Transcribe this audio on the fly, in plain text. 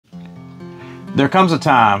There comes a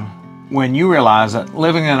time when you realize that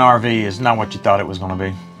living in an RV is not what you thought it was going to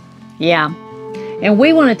be. Yeah, and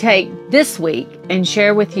we want to take this week and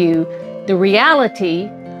share with you the reality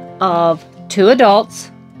of 2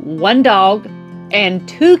 adults, 1 dog, and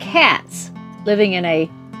 2 cats living in a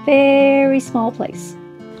very small place.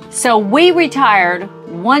 So we retired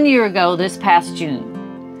 1 year ago this past June.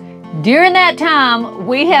 During that time,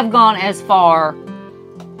 we have gone as far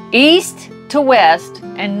east to west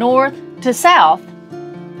and north to south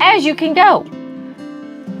as you can go.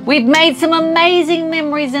 We've made some amazing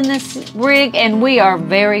memories in this rig, and we are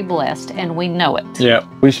very blessed, and we know it. Yeah,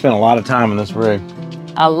 we spent a lot of time in this rig.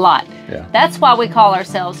 A lot. Yeah. That's why we call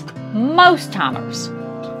ourselves most timers.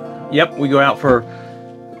 Yep, we go out for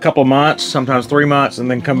a couple of months, sometimes 3 months, and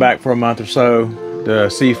then come back for a month or so to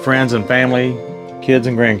see friends and family, kids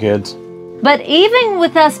and grandkids. But even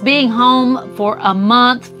with us being home for a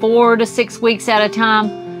month, 4 to 6 weeks at a time,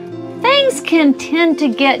 things can tend to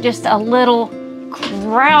get just a little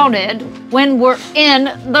crowded when we're in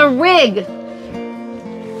the rig.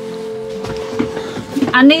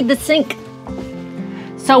 I need the sink.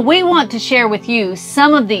 So we want to share with you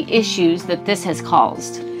some of the issues that this has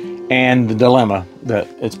caused. And the dilemma that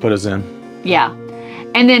it's put us in. Yeah.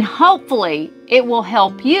 And then hopefully it will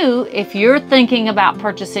help you if you're thinking about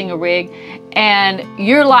purchasing a rig and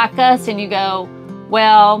you're like us and you go,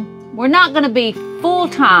 well, we're not going to be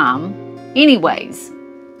full-time anyways,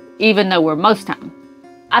 even though we're most time.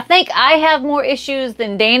 I think I have more issues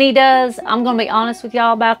than Danny does. I'm going to be honest with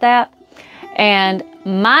y'all about that. And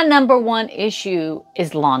my #1 issue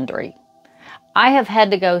is laundry. I have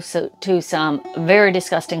had to go to some very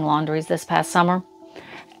disgusting laundries this past summer.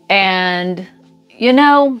 And, you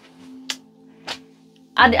know,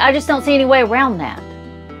 I just don't see any way around that.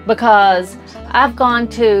 Because I've gone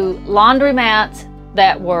to laundromats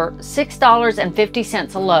that were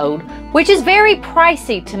 $6.50 a load, which is very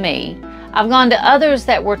pricey to me. I've gone to others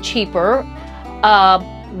that were cheaper.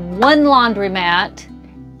 One laundromat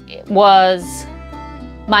was,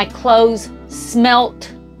 my clothes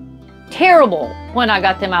smelt terrible when I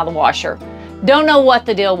got them out of the washer. Don't know what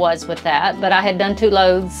the deal was with that, but I had done 2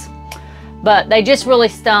 loads, but they just really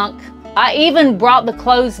stunk. I even brought the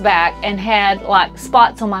clothes back and had like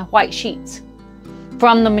spots on my white sheets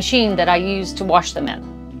from the machine that I used to wash them in.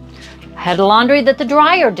 I had laundry that the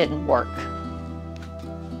dryer didn't work.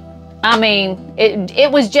 I mean,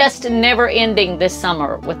 it was just never ending this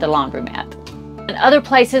summer with the laundromat. In other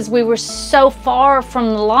places, we were so far from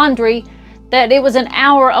the laundry that it was an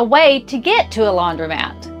hour away to get to a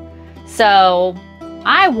laundromat. So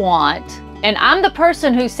I want, and I'm the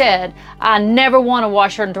person who said, I never want a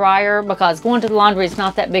washer and dryer because going to the laundry is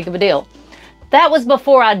not that big of a deal. That was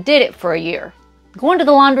before I did it for a year. Going to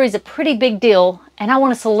the laundry is a pretty big deal, and I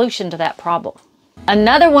want a solution to that problem.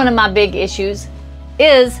 Another one of my big issues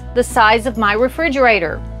is the size of my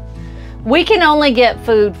refrigerator. We can only get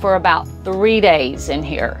food for about 3 days in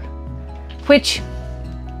here, which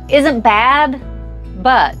isn't bad,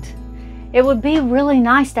 but it would be really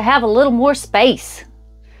nice to have a little more space.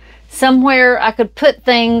 Somewhere I could put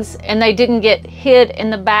things and they didn't get hid in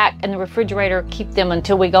the back in the refrigerator, keep them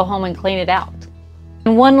until we go home and clean it out.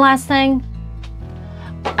 And one last thing,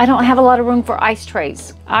 I don't have a lot of room for ice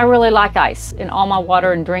trays. I really like ice in all my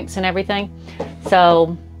water and drinks and everything.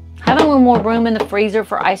 So having a little more room in the freezer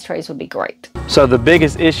for ice trays would be great. So the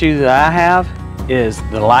biggest issue that I have is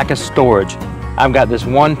the lack of storage. I've got this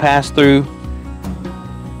one pass-through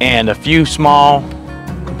and a few small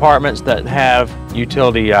compartments that have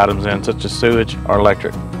utility items in, such as sewage or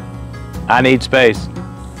electric. I need space.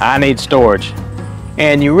 I need storage.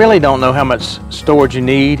 And you really don't know how much storage you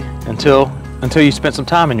need until you spend some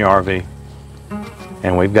time in your RV.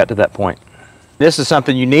 And we've got to that point. This is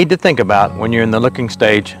something you need to think about when you're in the looking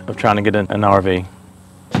stage of trying to get an RV.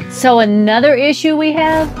 So another issue we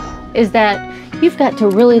have is that you've got to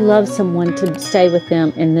really love someone to stay with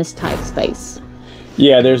them in this tight space.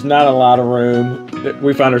 Yeah, there's not a lot of room.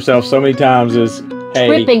 We find ourselves so many times as, hey,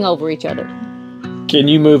 tripping over each other. Can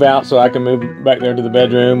you move out so I can move back there to the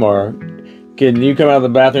bedroom? Or can you come out of the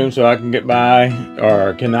bathroom so I can get by?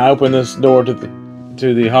 Or can I open this door to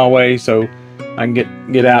the hallway so I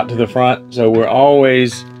can get out to the front? So we're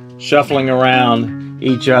always shuffling around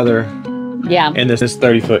each other. Yeah. In this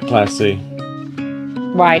 30-foot Class C.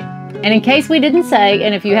 Right. And in case we didn't say,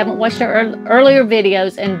 and if you haven't watched our earlier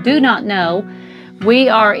videos and do not know, we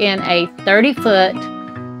are in a 30-foot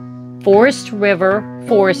Forest River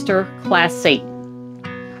Forester Class C,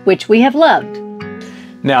 which we have loved.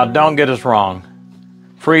 Now, don't get us wrong.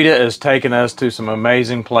 Frida is taking us to some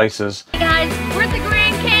amazing places. Hey guys, we're at the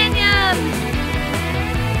Grand Canyon.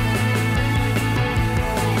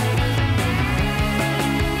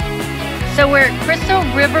 So we're at Crystal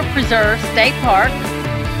River Preserve State Park.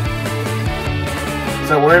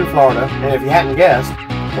 So we're in Florida, and if you hadn't guessed,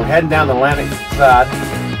 we're heading down the Atlantic side.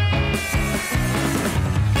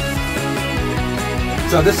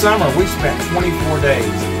 So this summer we spent 24 days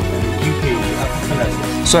in the UP up the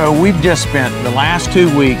peninsula. So we've just spent the last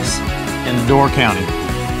 2 weeks in Door County.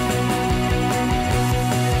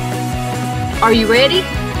 Are you ready?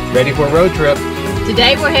 Ready for a road trip.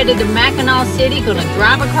 Today we're headed to Mackinac City, gonna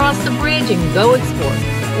drive across the bridge and go explore.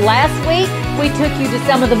 Last week, we took you to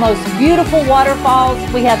some of the most beautiful waterfalls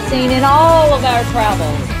we have seen in all of our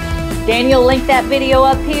travels. Daniel linked that video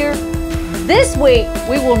up here. This week,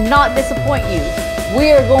 we will not disappoint you.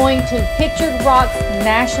 We are going to Pictured Rocks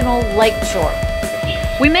National Lakeshore.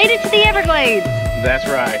 We made it to the Everglades. That's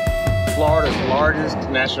right. Florida's largest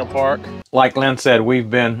national park. Like Lynn said, we've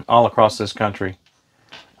been all across this country,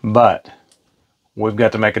 but we've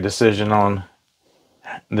got to make a decision on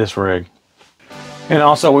this rig. And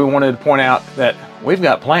also we wanted to point out that we've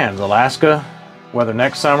got plans, Alaska, whether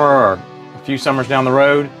next summer or a few summers down the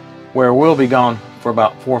road, where we'll be gone for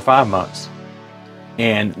about 4 or 5 months.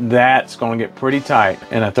 And that's going to get pretty tight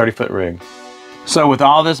in a 30-foot rig. So with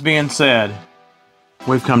all this being said,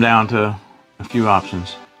 we've come down to a few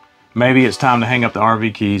options. Maybe it's time to hang up the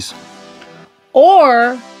RV keys.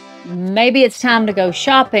 Or maybe it's time to go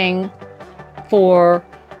shopping for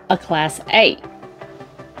a Class 8.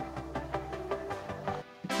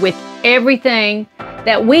 With everything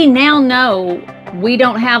that we now know we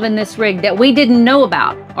don't have in this rig that we didn't know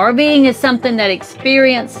about. RVing is something that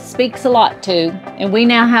experience speaks a lot to, and we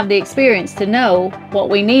now have the experience to know what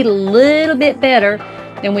we need a little bit better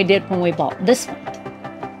than we did when we bought this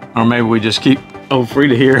one. Or maybe we just keep old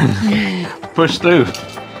Frida here and push through.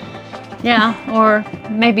 Yeah, or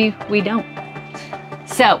maybe we don't.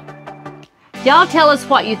 So, y'all tell us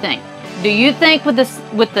what you think. Do you think with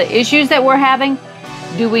the issues that we're having,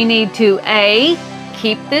 do we need to A,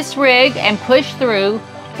 keep this rig and push through,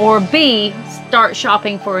 or B, start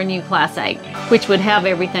shopping for a new Class 8, which would have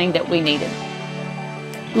everything that we needed?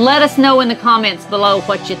 Let us know in the comments below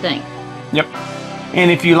what you think. Yep.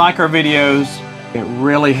 And if you like our videos, it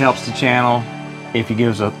really helps the channel if you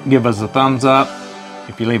give us a thumbs up,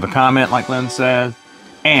 if you leave a comment like Lynn says,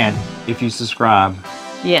 and if you subscribe.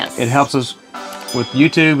 Yes. It helps us with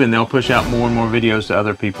YouTube, and they'll push out more and more videos to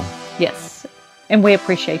other people. Yes. And we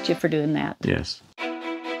appreciate you for doing that. Yes.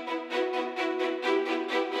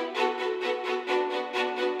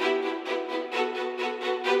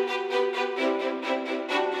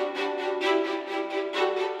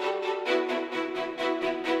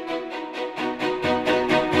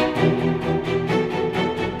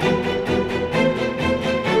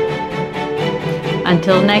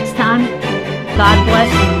 Until next time, God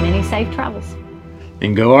bless and many safe travels.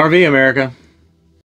 And go RV, America.